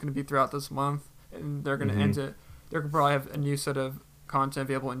sure it's just going to be throughout this month, and they're going to end it. They're going to probably have a new set of content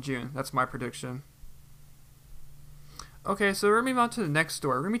available in June. That's my prediction. Okay, so we're going to move on to the next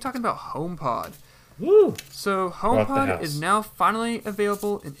story. We're going to be talking about HomePod. Woo! So HomePod is now finally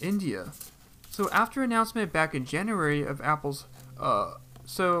available in India. So after announcement back in January of Apple's...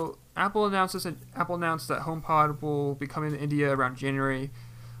 Apple announced that HomePod will be coming to India around January.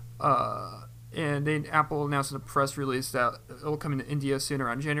 And then Apple announced in a press release that it will come into India soon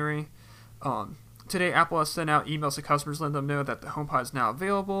around January. Today, Apple has sent out emails to customers letting them know that the HomePod is now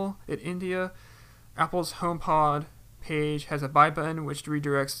available in India. Apple's HomePod page has a buy button which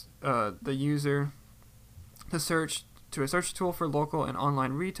redirects the user to a search tool for local and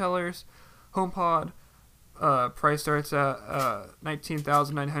online retailers. HomePod price starts at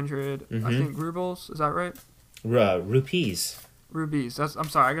 19,900 I think rubles. Is that right? Rupees. I'm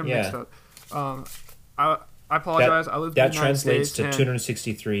sorry, I got mixed up. I apologize. I live in the United translates States to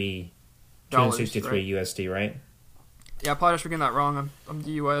 $263 USD, right? Yeah, I apologize for getting that wrong. I'm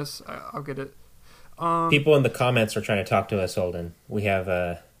the US. I'll get it. People in the comments are trying to talk to us, Holden. We have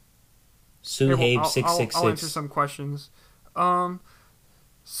Suhaib666. I'll answer some questions.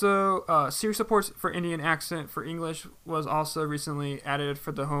 So Siri support for Indian accent for English was also recently added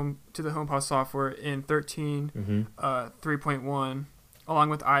to the HomePod software in 3.1, along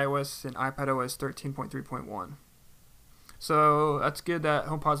with iOS and iPadOS 13.3.1. So that's good that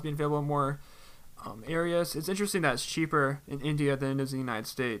HomePod is being available in more areas. It's interesting that it's cheaper in India than it is in the United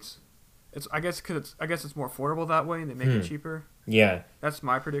States. I guess it's more affordable that way, and they make it cheaper. Yeah, that's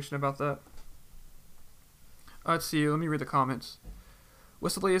my prediction about that. Let's see. Let me read the comments.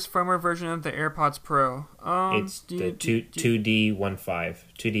 What's the latest firmware version of the AirPods Pro? It's the 2D15.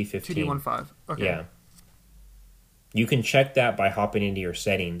 2D15. Okay. Yeah. You can check that by hopping into your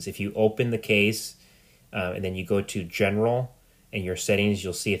settings. If you open the case and then you go to General and your settings,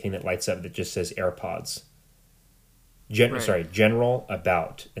 you'll see a thing that lights up that just says AirPods. General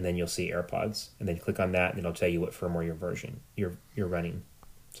About, and then you'll see AirPods, and then click on that, and it'll tell you what firmware you're running.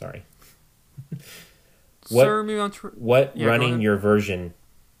 Sorry. What running your version?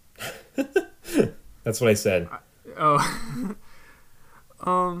 That's what I said.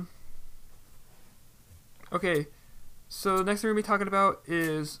 Okay. So next thing we're gonna be talking about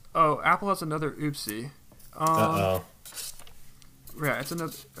is Apple has another oopsie. Yeah, it's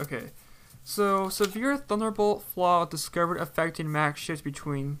another. Okay. So, severe Thunderbolt flaw discovered affecting Mac chips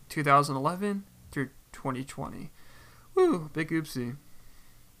between 2011 through 2020. Woo, big oopsie.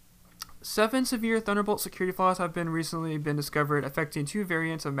 7 severe Thunderbolt security flaws have recently been discovered affecting 2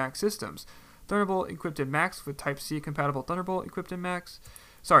 variants of Mac systems. Thunderbolt encrypted Macs with Type-C compatible Thunderbolt encrypted Macs.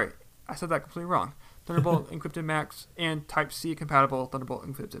 Sorry, I said that completely wrong. Thunderbolt encrypted Macs and Type-C compatible Thunderbolt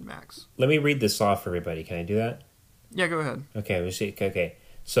encrypted Macs. Let me read this off for everybody. Can I do that? Yeah, go ahead. Okay.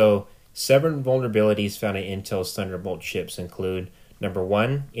 So, 7 vulnerabilities found in Intel's Thunderbolt chips include: number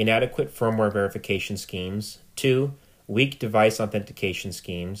 1, inadequate firmware verification schemes; 2, weak device authentication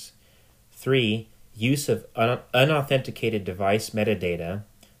schemes; 3, use of unauthenticated device metadata;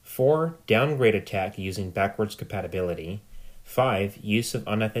 4. Downgrade attack using backwards compatibility. 5. Use of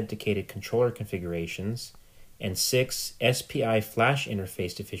unauthenticated controller configurations. And 6. SPI flash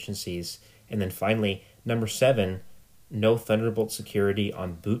interface deficiencies. And then finally, number 7, no Thunderbolt security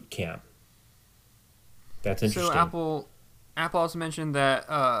on boot camp. That's interesting. So Apple also mentioned that,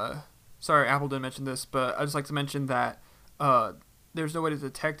 sorry, Apple didn't mention this, but I'd just like to mention that there's no way to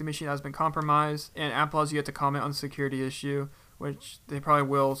detect the machine has been compromised, and Apple has yet to comment on the security issue, which they probably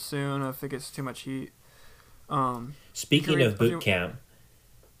will soon if it gets too much heat. Speaking of boot camp,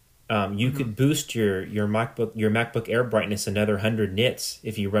 you could boost your MacBook Air brightness another 100 nits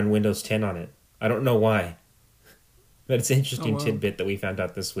if you run Windows 10 on it. I don't know why, but it's an interesting tidbit that we found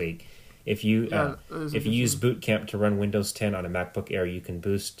out this week. If you use Boot Camp to run Windows 10 on a MacBook Air, you can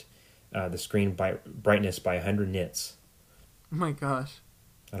boost the screen brightness by 100 nits. Oh my gosh!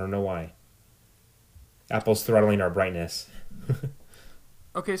 I don't know why. Apple's throttling our brightness.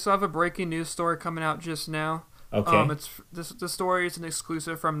 Okay, so I have a breaking news story coming out just now. Okay. The story is an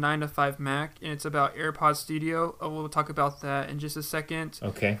exclusive from 9to5Mac, and it's about AirPods Studio. We'll talk about that in just a second.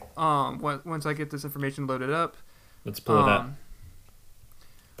 Okay. Once I get this information loaded up. Let's pull it up.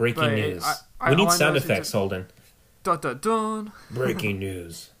 Breaking news. We need sound effects, Holden. Dun dun dun. Breaking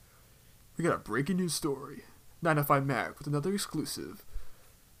news. We got a breaking news story. 9to5Mac with another exclusive.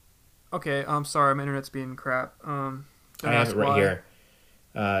 Okay, I'm sorry, my internet's being crap. I have it right here.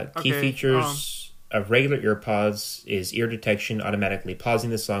 Key features of regular earpods is ear detection, automatically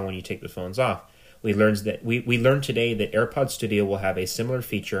pausing the song when you take the phones off. We learned today that AirPods Studio will have a similar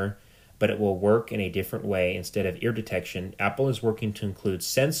feature, but it will work in a different way. Instead of ear detection, Apple is working to include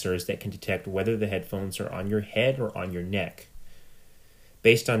sensors that can detect whether the headphones are on your head or on your neck.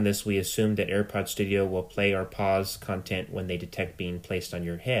 Based on this, we assume that AirPods Studio will play or pause content when they detect being placed on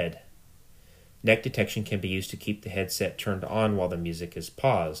your head. Neck detection can be used to keep the headset turned on while the music is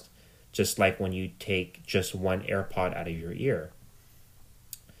paused, just like when you take just one AirPod out of your ear.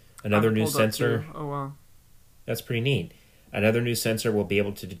 Another new sensor. Oh, wow. That's pretty neat. Another new sensor will be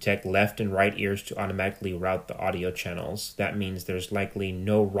able to detect left and right ears to automatically route the audio channels. That means there's likely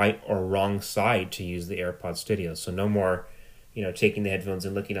no right or wrong side to use the AirPods Studio. So no more, taking the headphones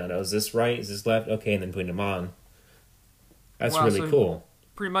and looking at, is this right? Is this left? Okay, and then putting them on. That's really cool.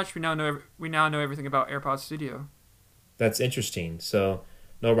 Pretty much, we now know everything about AirPods Studio. That's interesting. So,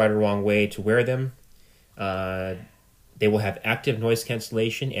 no right or wrong way to wear them. They will have active noise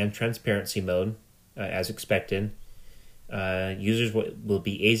cancellation and transparency mode, as expected. Users will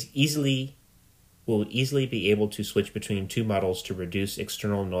easily be able to switch between two models to reduce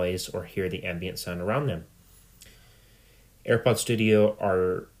external noise or hear the ambient sound around them. AirPods Studio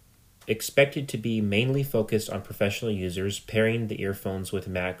are expected to be mainly focused on professional users, pairing the earphones with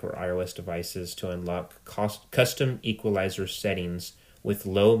Mac or iOS devices to unlock custom equalizer settings with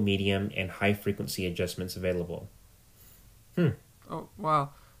low, medium, and high frequency adjustments available. Oh,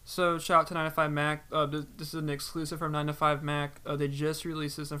 wow. So, shout out to 9to5Mac. This is an exclusive from 9to5Mac. They just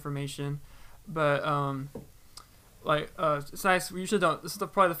released this information. But, it's nice. We usually don't. This is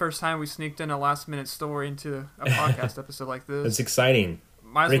probably the first time we sneaked in a last-minute story into a podcast episode like this. That's exciting.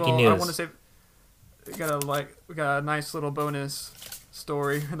 Breaking news. I want to say we got a nice little bonus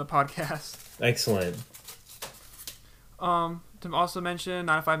story in the podcast. Excellent. To also mention,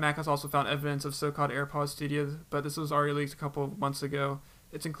 9to5Mac has also found evidence of so-called AirPods Studio, but this was already leaked a couple of months ago.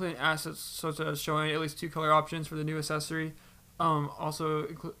 It's including assets such as showing at least 2 color options for the new accessory. Also,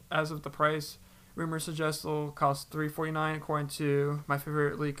 as of the price, rumors suggest it'll cost $349 according to my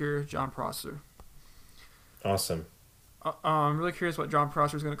favorite leaker, Jon Prosser. Awesome. I'm really curious what Jon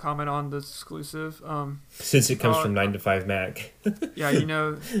Prosser is going to comment on this exclusive. Since it comes from 9to5Mac.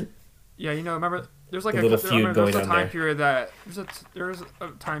 Remember, there's like a time period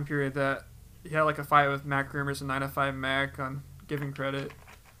that you had like a fight with Mac Rumors and 9to5Mac on giving credit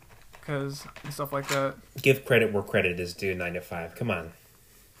and stuff like that. Give credit where credit is due. 9to5. Come on.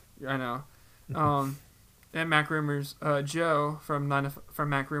 I know. And Mac Rumors, Joe from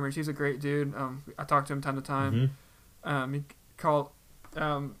Mac Rumors, he's a great dude. I talk to him time to time. Mm-hmm. He called. I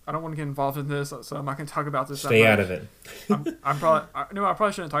don't want to get involved in this, so I'm not going to talk about this. Stay out of it. I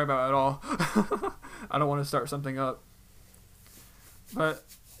probably shouldn't talk about it at all. I don't want to start something up. But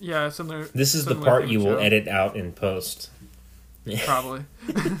yeah, similar. This is the part you will edit out in post. Probably.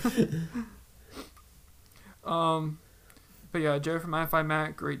 But yeah, Joe from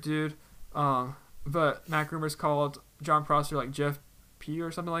 9to5Mac, great dude. But Mac Rumors called Jon Prosser like Jeff P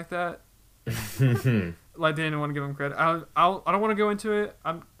or something like that. Like they didn't want to give him credit. I don't want to go into it.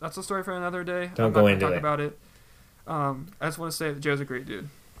 That's a story for another day. Don't go into it. Talk about it. I just want to say that Joe's a great dude.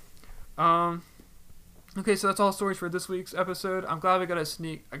 Okay, so that's all stories for this week's episode. I'm glad we got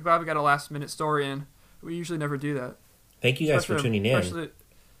a last minute story in. We usually never do that. Thank you guys for tuning in.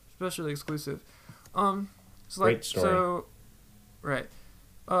 Especially exclusive. Great story. Right.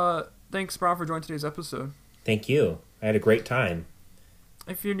 Thanks, Brian, for joining today's episode. Thank you. I had a great time.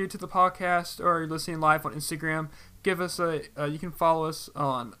 If you're new to the podcast or you're listening live on Instagram, give us you can follow us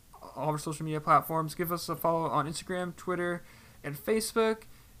on all our social media platforms. Give us a follow on Instagram, Twitter, and Facebook.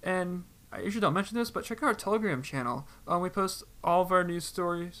 And I usually don't mention this, but check out our Telegram channel. We post all of our news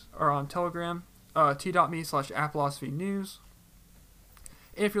stories on Telegram, t.me/AppleOsophyNews.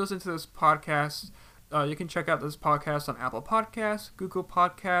 And if you're listening to this podcast, you can check out this podcast on Apple Podcasts, Google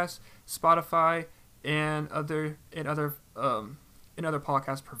Podcasts, Spotify, and other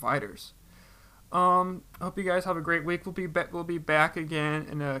podcast providers. I hope you guys have a great week. We'll be back again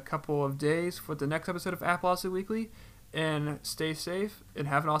in a couple of days for the next episode of Appleosophy Weekly. And stay safe and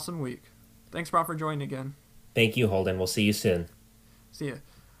have an awesome week. Thanks, Rob, for joining again. Thank you, Holden. We'll see you soon. See ya.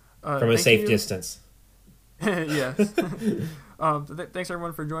 From a safe distance. Yes. Thanks,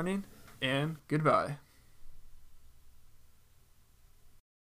 everyone, for joining, and goodbye.